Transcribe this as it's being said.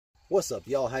What's up,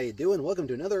 y'all? How you doing? Welcome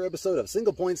to another episode of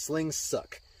Single Point Slings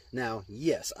Suck. Now,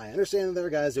 yes, I understand that there are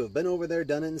guys who have been over there,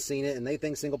 done it, and seen it, and they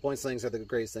think single point slings are the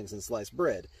greatest things in sliced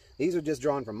bread. These are just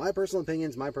drawn from my personal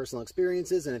opinions, my personal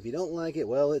experiences, and if you don't like it,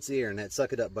 well, it's the internet.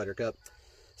 Suck it up, buttercup.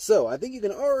 So, I think you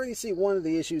can already see one of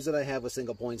the issues that I have with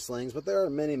single point slings, but there are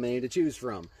many, many to choose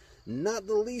from. Not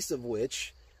the least of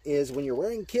which is when you're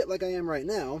wearing kit like I am right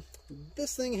now,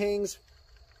 this thing hangs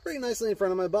pretty nicely in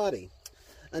front of my body.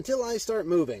 Until I start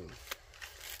moving.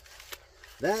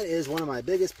 That is one of my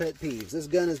biggest pet peeves. This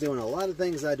gun is doing a lot of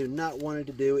things I do not want it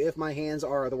to do if my hands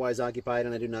are otherwise occupied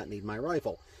and I do not need my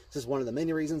rifle. This is one of the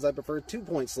many reasons I prefer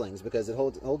 2-point slings, because it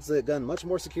holds the gun much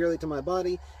more securely to my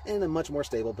body and in a much more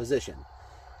stable position.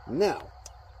 Now,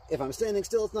 if I'm standing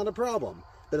still, it's not a problem.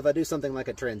 But if I do something like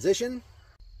a transition...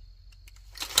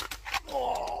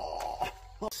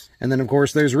 And then, of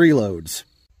course, there's reloads.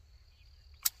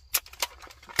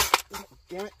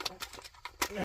 Damn it.